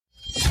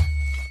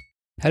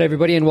Hello,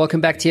 everybody, and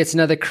welcome back to yet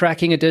another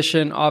cracking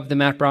edition of the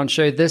Matt Brown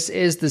Show. This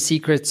is the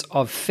Secrets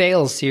of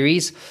Fail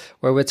series,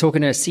 where we're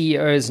talking to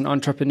CEOs and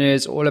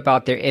entrepreneurs all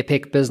about their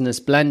epic business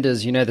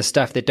blunders, you know, the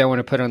stuff they don't want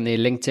to put on their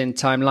LinkedIn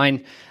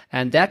timeline.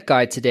 And that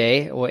guy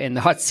today, or in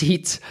the hot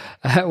seat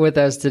with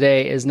us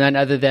today, is none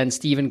other than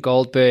Stephen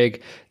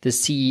Goldberg, the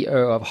CEO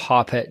of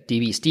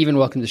HarperDB. Stephen,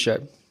 welcome to the show.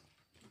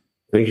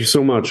 Thank you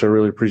so much. I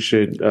really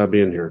appreciate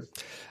being here.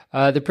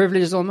 The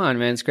privilege is all mine,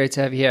 man. It's great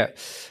to have you here.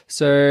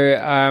 So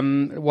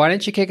why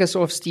don't you kick us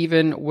off,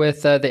 Stephen,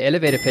 with the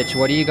elevator pitch?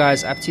 What are you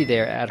guys up to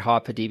there at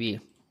HarperDB?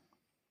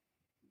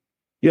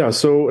 Yeah,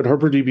 so at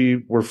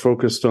HarperDB, we're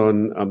focused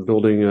on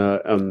building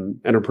an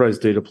enterprise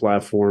data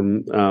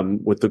platform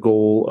with the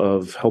goal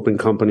of helping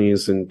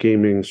companies in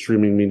gaming,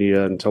 streaming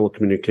media, and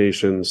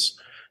telecommunications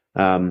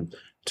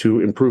to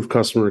improve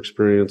customer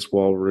experience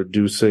while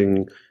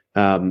reducing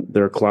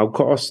their cloud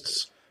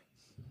costs.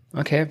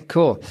 Okay,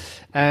 cool.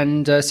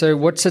 And so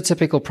what's a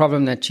typical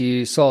problem that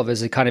you solve?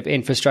 Is it kind of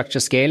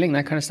infrastructure scaling,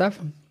 that kind of stuff?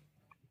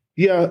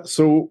 Yeah,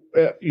 so,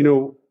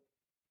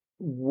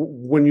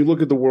 when you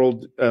look at the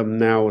world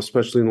now,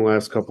 especially in the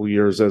last couple of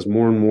years, as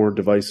more and more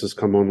devices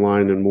come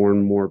online and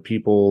more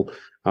people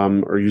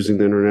are using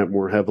the internet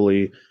more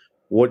heavily,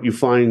 what you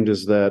find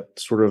is that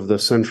sort of the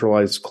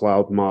centralized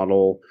cloud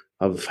model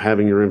of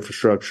having your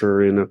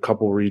infrastructure in a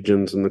couple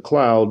regions in the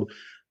cloud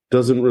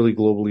doesn't really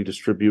globally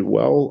distribute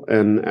well.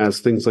 And as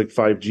things like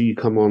 5G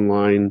come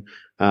online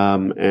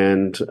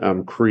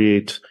and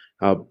create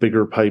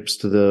bigger pipes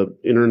to the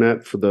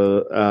internet for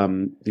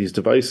these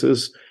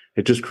devices,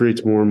 it just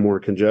creates more and more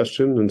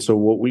congestion. And so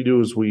what we do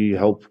is we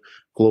help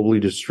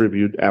globally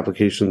distribute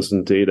applications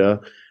and data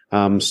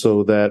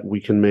so that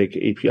we can make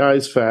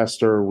APIs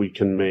faster. We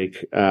can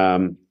make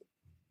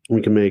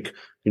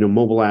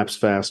mobile apps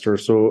faster.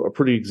 So a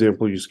pretty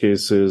example use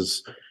case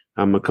is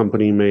a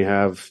company may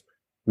have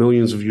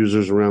millions of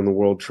users around the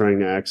world trying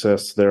to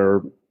access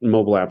their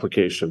mobile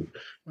application.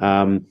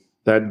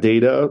 That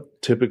data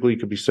typically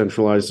could be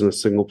centralized in a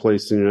single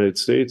place in the United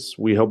States.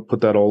 We help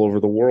put that all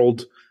over the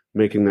world,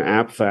 making the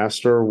app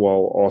faster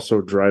while also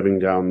driving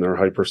down their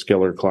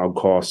hyperscaler cloud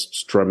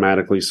costs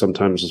dramatically,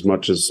 sometimes as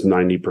much as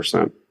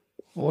 90%.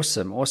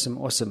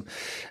 Awesome.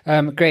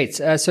 Great.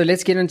 So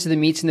let's get into the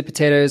meat and the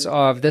potatoes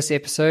of this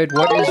episode.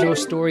 What is your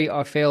story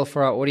of fail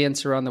for our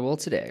audience around the world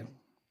today?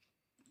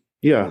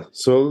 Yeah,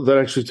 so that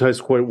actually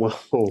ties quite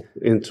well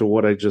into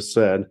what I just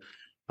said.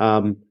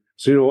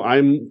 So,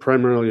 I'm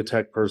primarily a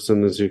tech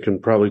person, as you can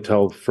probably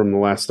tell from the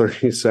last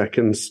 30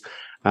 seconds.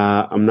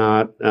 I'm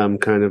not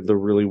kind of the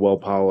really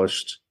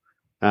well-polished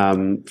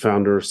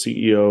founder,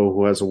 CEO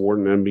who has a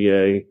Wharton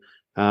MBA.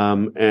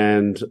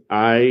 And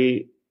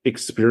I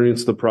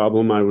experienced the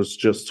problem I was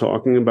just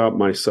talking about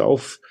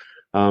myself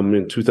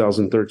in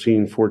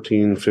 2013,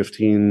 14,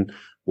 15,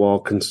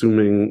 while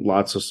consuming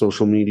lots of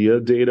social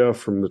media data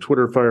from the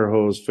Twitter fire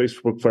hose,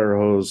 Facebook fire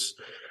hose.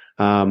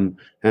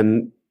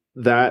 And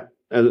that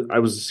I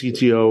was a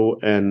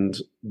CTO, and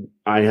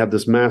I had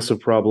this massive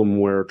problem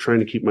where trying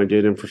to keep my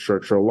data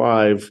infrastructure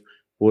alive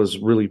was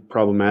really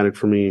problematic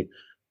for me.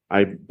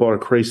 I bought a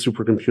Cray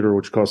supercomputer,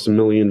 which cost $1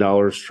 million,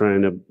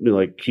 trying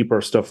to keep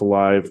our stuff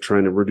alive,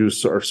 trying to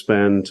reduce our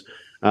spend.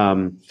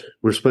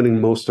 We're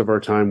spending most of our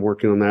time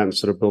working on that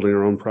instead of building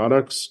our own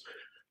products.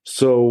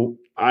 So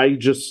I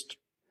just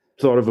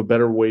thought of a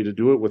better way to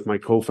do it with my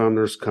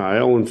co-founders,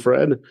 Kyle and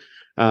Fred.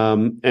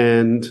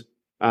 And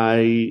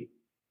I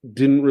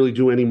didn't really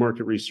do any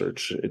market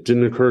research. It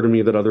didn't occur to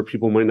me that other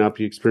people might not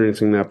be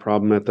experiencing that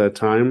problem at that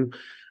time.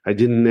 I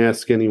didn't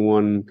ask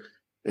anyone,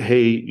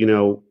 hey,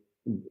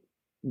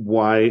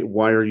 why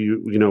are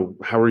you,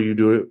 how are you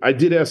doing it? I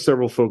did ask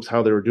several folks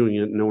how they were doing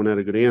it, and no one had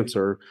a good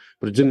answer,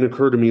 but it didn't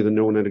occur to me that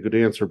no one had a good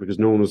answer because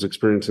no one was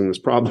experiencing this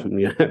problem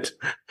yet.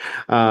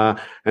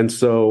 And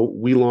so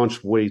we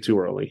launched way too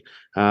early.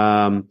 We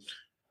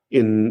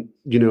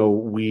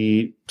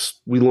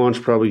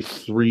launched probably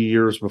 3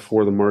 years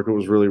before the market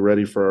was really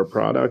ready for our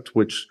product,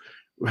 which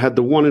had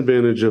the one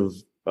advantage of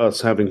us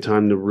having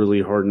time to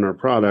really harden our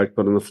product.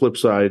 But on the flip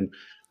side,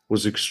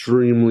 was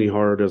extremely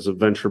hard as a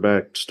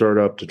venture-backed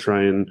startup to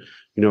try and,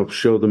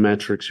 show the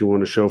metrics you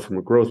want to show from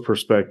a growth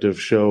perspective,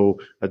 show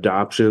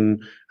adoption.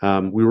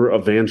 We were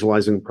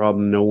evangelizing a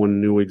problem no one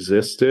knew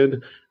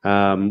existed.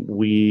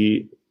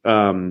 The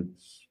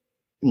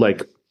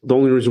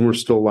only reason we're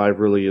still alive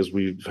really is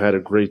we've had a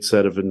great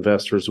set of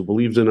investors who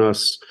believed in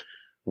us.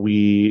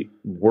 We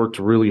worked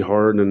really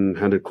hard and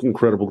had an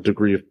incredible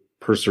degree of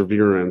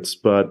perseverance,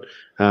 but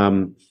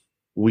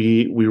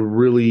we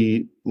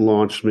really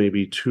launched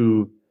maybe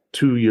two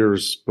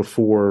years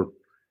before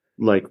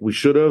we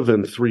should have,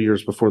 and 3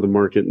 years before the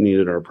market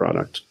needed our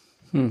product.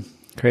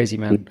 Crazy,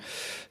 man.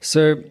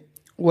 So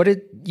what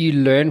did you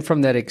learn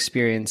from that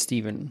experience,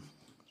 Stephen?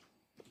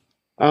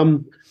 I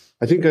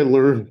think I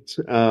learned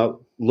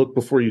look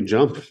before you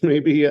jump,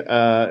 maybe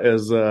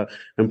as an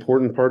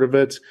important part of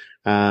it.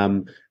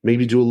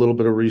 Maybe do a little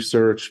bit of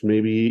research.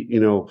 Maybe,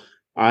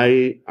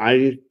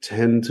 I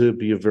tend to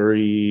be a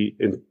very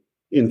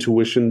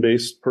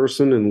intuition-based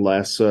person and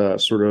less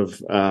sort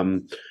of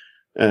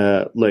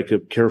like a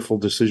careful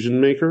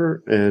decision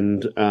maker.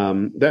 And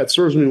that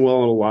serves me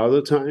well a lot of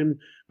the time.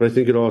 But I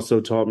think it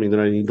also taught me that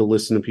I need to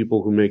listen to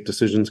people who make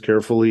decisions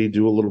carefully,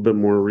 do a little bit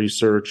more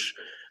research,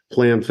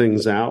 plan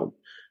things out.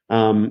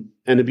 And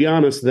to be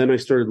honest, then I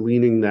started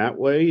leaning that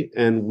way,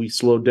 and we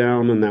slowed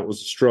down, and that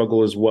was a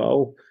struggle as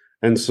well.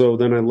 And so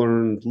then I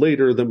learned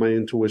later that my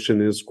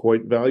intuition is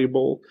quite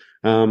valuable.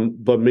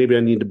 But maybe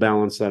I need to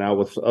balance that out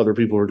with other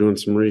people who are doing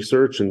some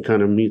research and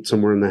kind of meet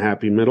somewhere in the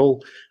happy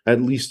middle.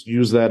 At least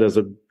use that as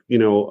a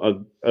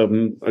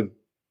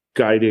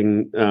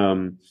guiding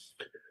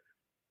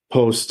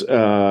post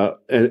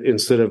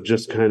instead of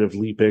just kind of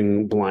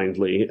leaping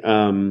blindly.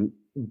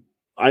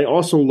 I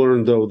also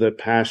learned, though, that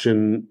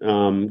passion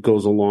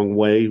goes a long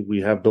way.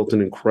 We have built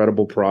an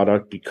incredible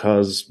product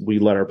because we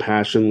let our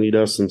passion lead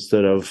us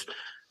instead of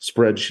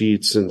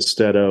spreadsheets,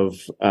 instead of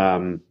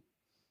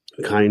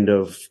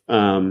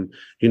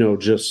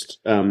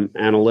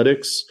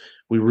analytics.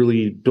 We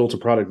really built a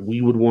product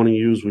we would want to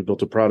use. We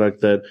built a product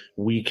that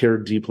we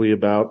cared deeply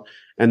about.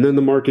 And then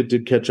the market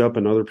did catch up,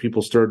 and other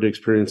people started to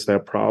experience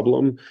that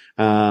problem,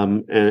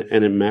 and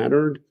it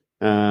mattered.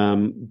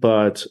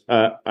 But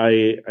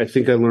I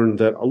think I learned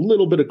that a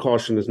little bit of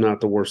caution is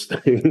not the worst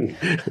thing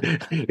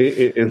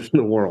in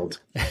the world.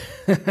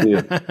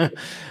 Yeah.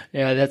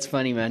 Yeah, that's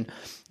funny, man.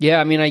 Yeah,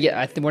 I mean,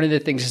 I think one of the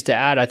things, just to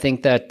add, I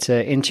think that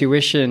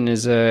intuition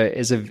is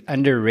a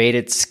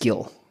underrated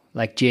skill.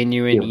 Like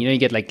genuine, you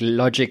get like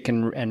logic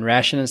and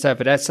ration and stuff,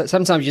 but that's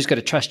sometimes you just got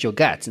to trust your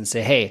guts and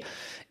say, hey,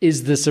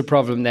 is this a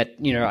problem that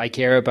I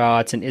care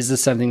about, and is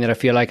this something that I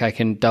feel like I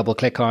can double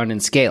click on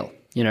and scale?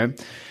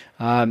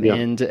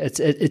 And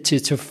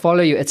it's to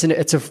follow you.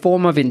 It's a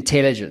form of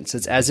intelligence.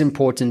 It's as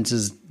important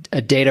as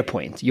a data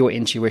point, your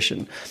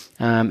intuition,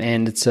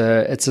 and it's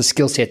a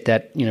skill set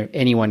that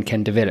anyone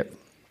can develop.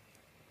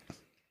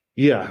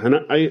 Yeah, and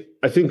I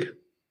think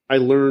I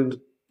learned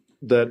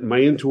that my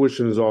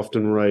intuition is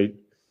often right.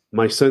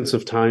 My sense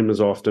of time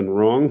is often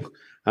wrong.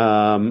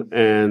 So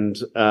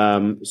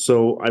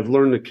I've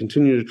learned to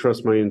continue to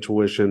trust my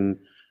intuition,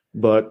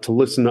 but to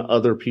listen to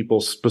other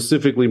people,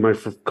 specifically my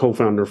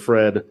co-founder,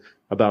 Fred,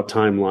 about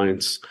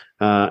timelines.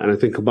 And I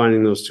think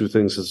combining those two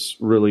things has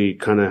really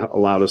kind of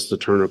allowed us to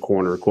turn a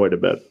corner quite a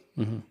bit.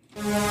 Mm-hmm.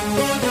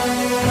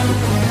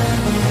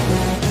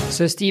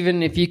 So,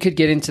 Stephen, if you could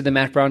get into the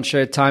Matt Brown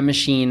Show time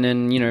machine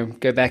and,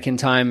 go back in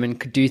time and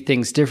could do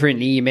things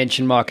differently, you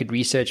mentioned market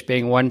research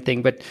being one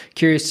thing, but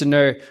curious to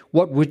know,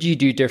 what would you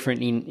do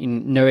differently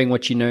in knowing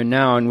what you know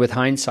now and with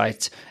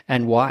hindsight,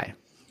 and why?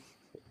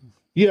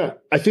 Yeah,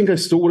 I think I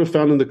still would have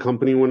founded the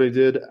company when I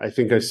did. I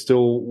think I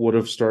still would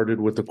have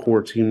started with the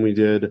core team we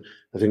did.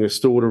 I think I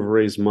still would have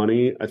raised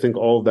money. I think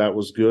all of that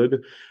was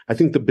good. I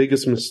think the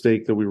biggest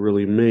mistake that we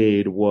really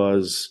made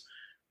was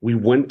we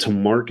went to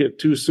market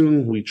too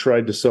soon. We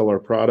tried to sell our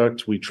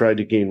product. We tried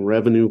to gain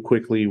revenue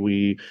quickly.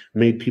 We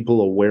made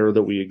people aware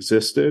that we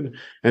existed.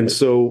 And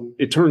so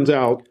it turns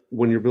out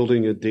when you're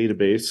building a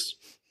database,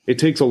 it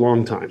takes a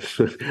long time.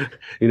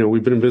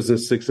 We've been in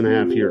business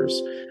 6.5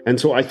 years. And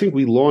so I think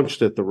we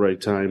launched at the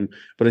right time,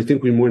 but I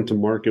think we went to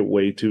market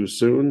way too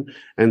soon.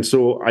 And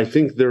so I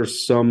think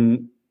there's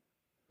some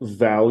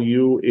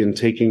value in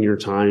taking your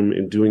time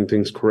and doing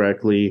things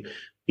correctly,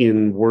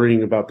 in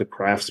worrying about the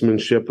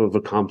craftsmanship of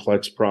a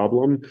complex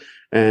problem.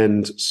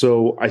 And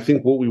so I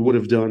think what we would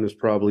have done is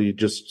probably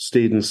just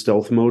stayed in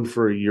stealth mode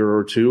for a year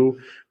or two,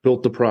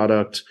 built the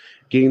product,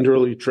 gained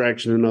early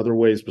traction in other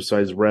ways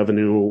besides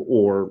revenue,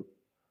 or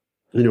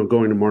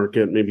going to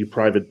market, maybe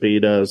private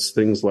betas,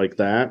 things like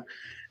that.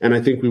 And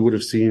I think we would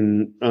have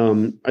spent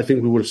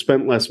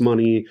less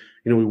money.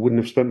 We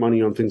wouldn't have spent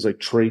money on things like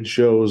trade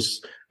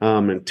shows,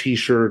 and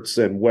t-shirts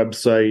and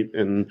website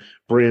and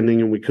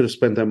branding. And we could have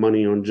spent that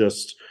money on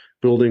just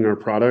building our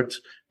product.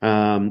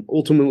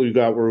 Ultimately, we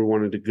got where we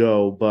wanted to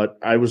go, but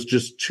I was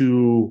just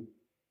too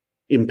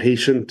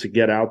impatient to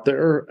get out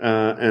there.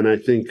 And I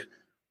think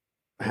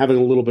having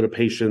a little bit of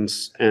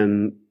patience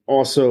and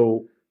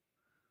also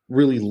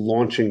really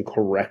launching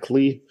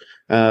correctly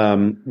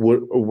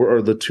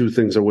were the two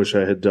things I wish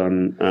I had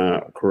done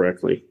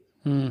correctly.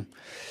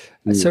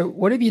 So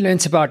what have you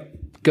learned about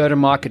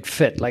go-to-market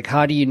fit? Like,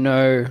 how do you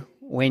know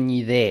when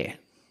you're there?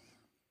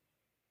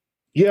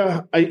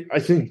 Yeah, I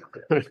think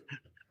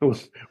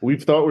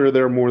we've thought we were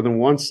there more than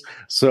once.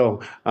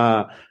 So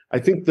I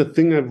think the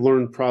thing I've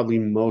learned probably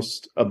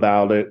most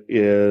about it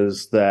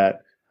is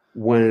that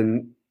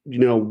when,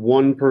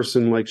 one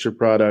person likes your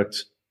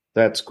product,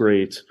 that's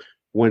great.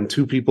 When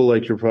two people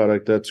like your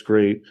product, that's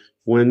great.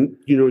 When,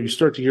 you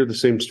start to hear the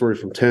same story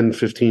from 10,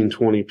 15,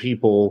 20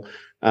 people,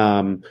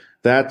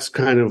 that's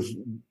kind of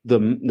the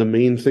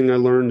main thing I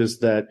learned, is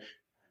that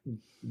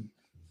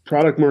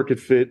product market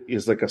fit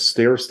is like a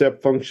stair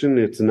step function.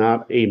 It's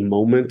not a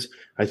moment.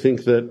 I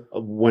think that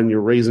when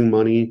you're raising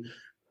money,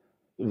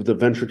 the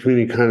venture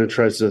community kind of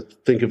tries to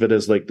think of it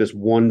as like this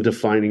one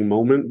defining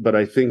moment. But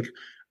I think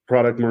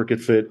product market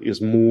fit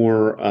is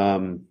more,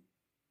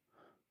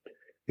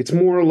 it's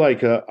more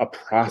like a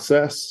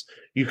process.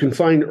 you can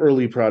find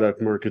early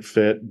product market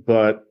fit,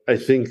 but I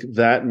think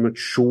that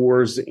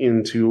matures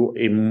into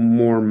a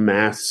more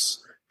mass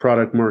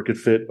product market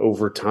fit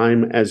over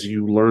time as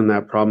you learn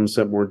that problem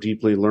set more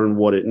deeply, learn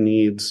what it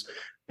needs.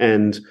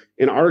 And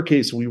in our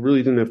case, we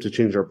really didn't have to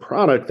change our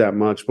product that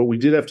much, but we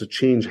did have to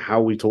change how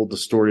we told the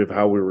story of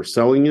how we were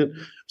selling it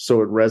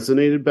so it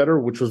resonated better,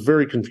 which was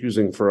very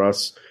confusing for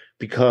us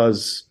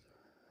because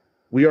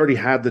we already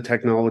had the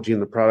technology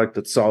and the product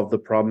that solved the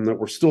problem that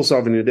we're still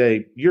solving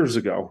today years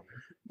ago.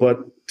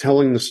 But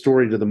telling the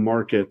story to the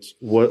market,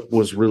 what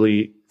was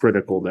really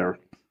critical there.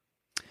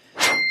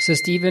 So,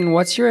 Stephen,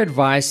 what's your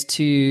advice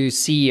to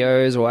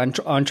CEOs or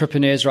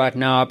entrepreneurs right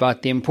now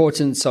about the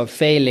importance of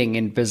failing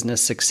in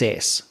business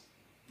success?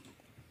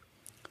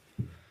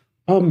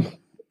 I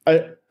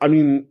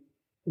mean,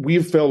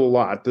 we've failed a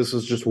lot. This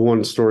is just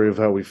one story of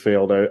how we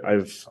failed.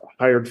 I've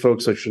hired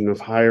folks I shouldn't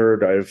have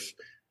hired.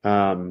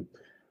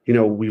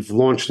 We've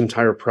launched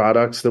entire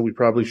products that we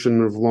probably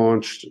shouldn't have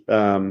launched.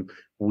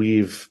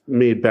 We've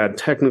made bad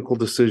technical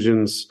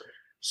decisions.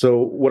 So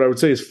what I would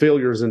say is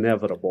failure is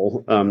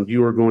inevitable.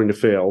 You are going to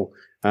fail.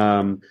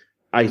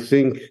 I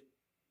think,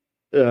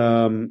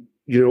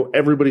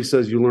 everybody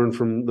says you learn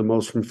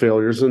from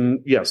failures.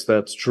 And yes,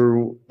 that's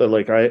true.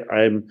 Like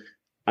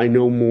I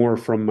know more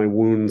from my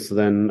wounds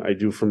than I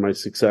do from my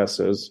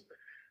successes.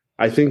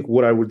 I think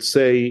what I would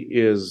say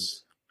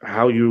is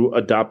how you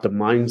adopt a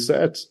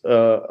mindset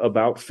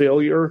about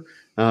failure.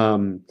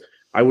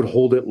 I would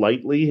hold it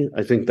lightly.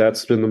 I think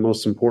that's been the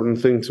most important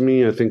thing to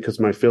me. I think because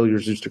my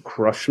failures used to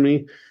crush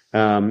me.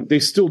 They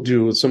still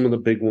do. Some of the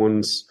big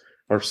ones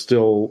are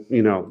still,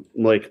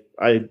 like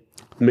I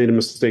made a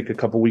mistake a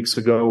couple weeks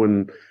ago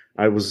and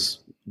I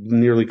was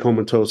nearly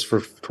comatose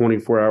for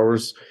 24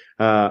 hours.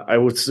 I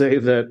would say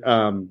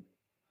that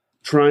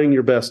trying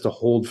your best to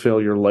hold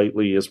failure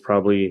lightly is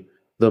probably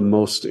the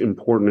most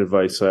important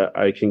advice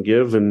I can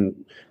give.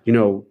 And,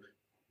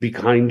 be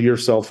kind to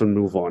yourself and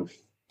move on.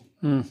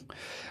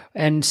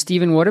 And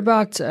Stephen, what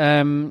about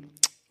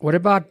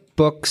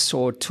books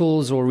or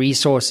tools or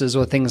resources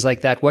or things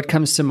like that? What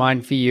comes to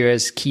mind for you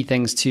as key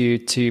things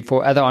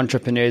for other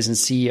entrepreneurs and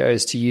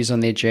CEOs to use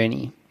on their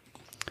journey?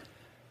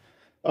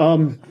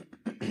 I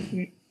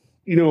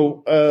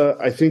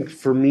think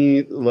for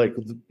me, like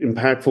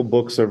impactful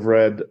books I've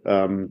read,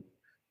 I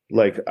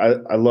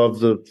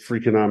love the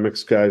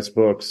Freakonomics guy's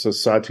books. So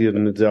Satya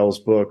Nadel's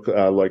book,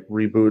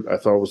 Reboot, I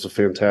thought was a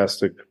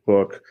fantastic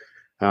book.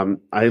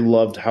 I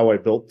loved How I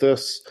Built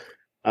This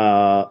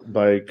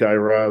by Guy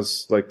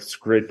Raz. It's a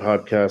great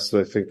podcast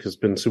that I think has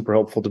been super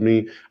helpful to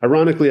me.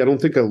 Ironically, I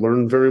don't think I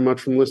learned very much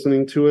from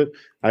listening to it.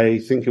 I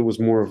think it was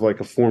more of like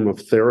a form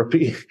of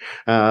therapy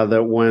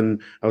that when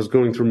I was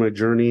going through my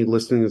journey,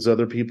 listening to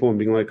other people and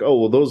being like, oh,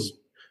 well, those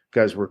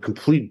guys were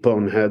complete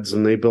boneheads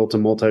and they built a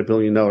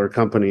multi-billion-dollar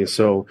company.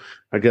 So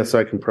I guess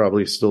I can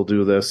probably still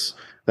do this.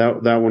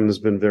 That one has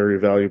been very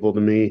valuable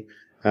to me.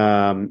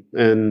 And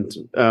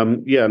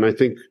I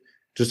think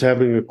just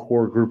having a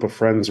core group of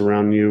friends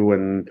around you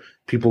and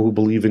people who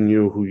believe in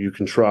you, who you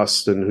can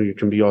trust and who you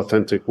can be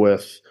authentic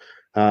with,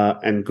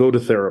 and go to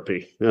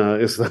therapy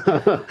is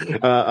the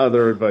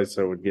other advice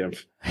I would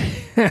give.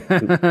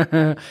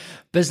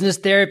 Business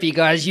therapy,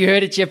 guys. You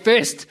heard it here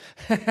first.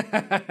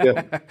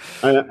 Yeah,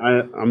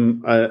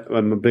 I'm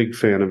a big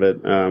fan of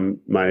it. I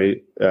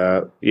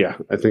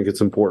think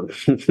it's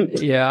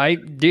important. Yeah, I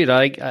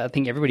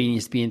think everybody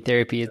needs to be in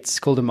therapy. It's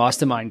called a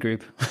mastermind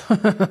group.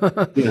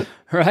 Yeah.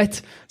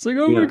 Right? It's like,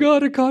 oh my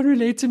God, I can't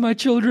relate to my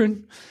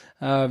children.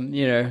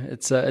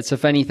 It's a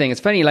funny thing. It's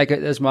funny, like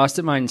those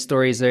mastermind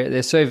stories,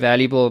 they're so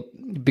valuable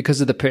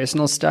because of the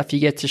personal stuff you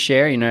get to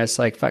share. It's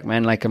like, fuck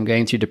man, like I'm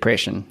going through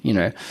depression,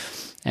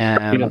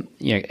 and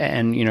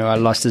I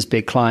lost this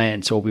big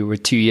client, or we were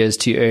 2 years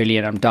too early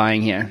and I'm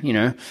dying here,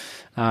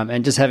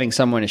 and just having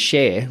someone to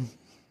share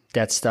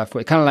that stuff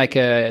with, kind of like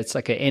it's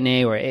like a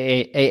NA or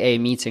AA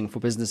meeting for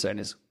business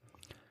owners.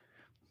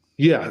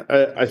 Yeah.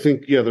 I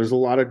think, there's a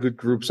lot of good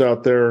groups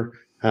out there.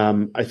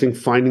 I think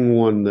finding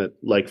one that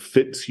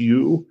fits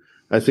you,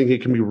 I think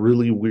it can be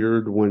really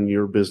weird when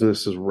your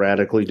business is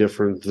radically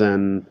different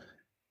than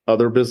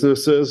other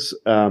businesses.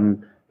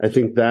 I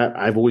think that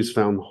I've always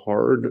found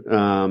hard.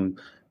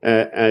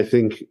 I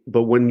think,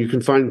 but when you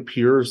can find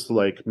peers,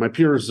 like my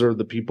peers are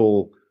the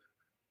people,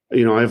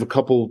 I have a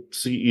couple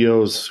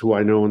CEOs who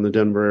I know in the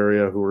Denver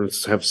area who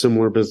have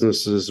similar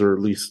businesses or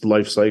at least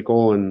life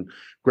cycle, and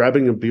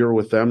grabbing a beer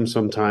with them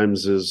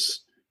sometimes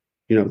is,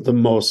 the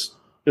most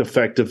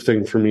effective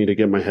thing for me to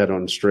get my head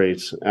on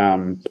straight.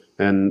 And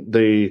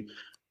they,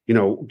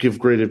 give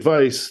great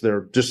advice.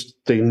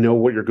 They know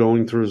what you're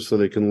going through so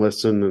they can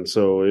listen. And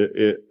so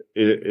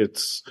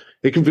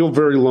it can feel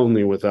very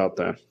lonely without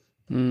that.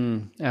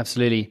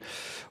 Absolutely.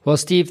 Well,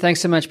 Steve,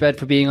 thanks so much, bud,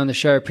 for being on the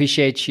show.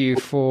 Appreciate you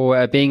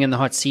for being in the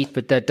hot seat,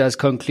 but that does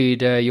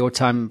conclude your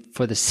time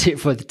for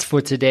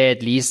today,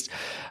 at least.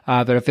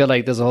 But I feel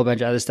like there's a whole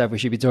bunch of other stuff we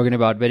should be talking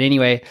about. But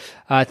anyway,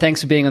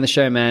 thanks for being on the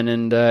show, man,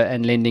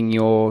 and lending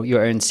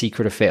your own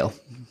secret of fail.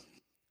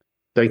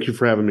 Thank you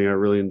for having me. I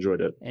really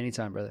enjoyed it.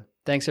 Anytime, brother.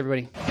 Thanks,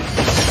 everybody.